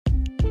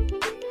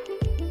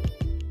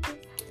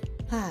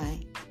Hi,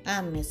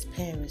 I'm Miss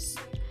Paris.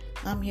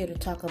 I'm here to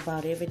talk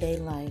about everyday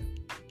life.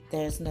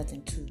 There's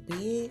nothing too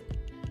big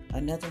or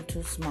nothing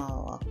too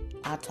small.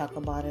 I talk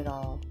about it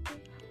all.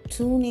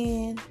 Tune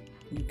in.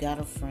 You got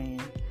a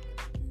friend.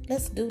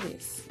 Let's do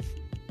this.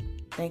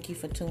 Thank you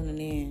for tuning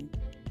in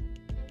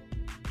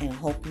and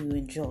hope you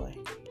enjoy.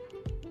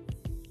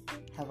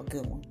 Have a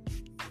good one.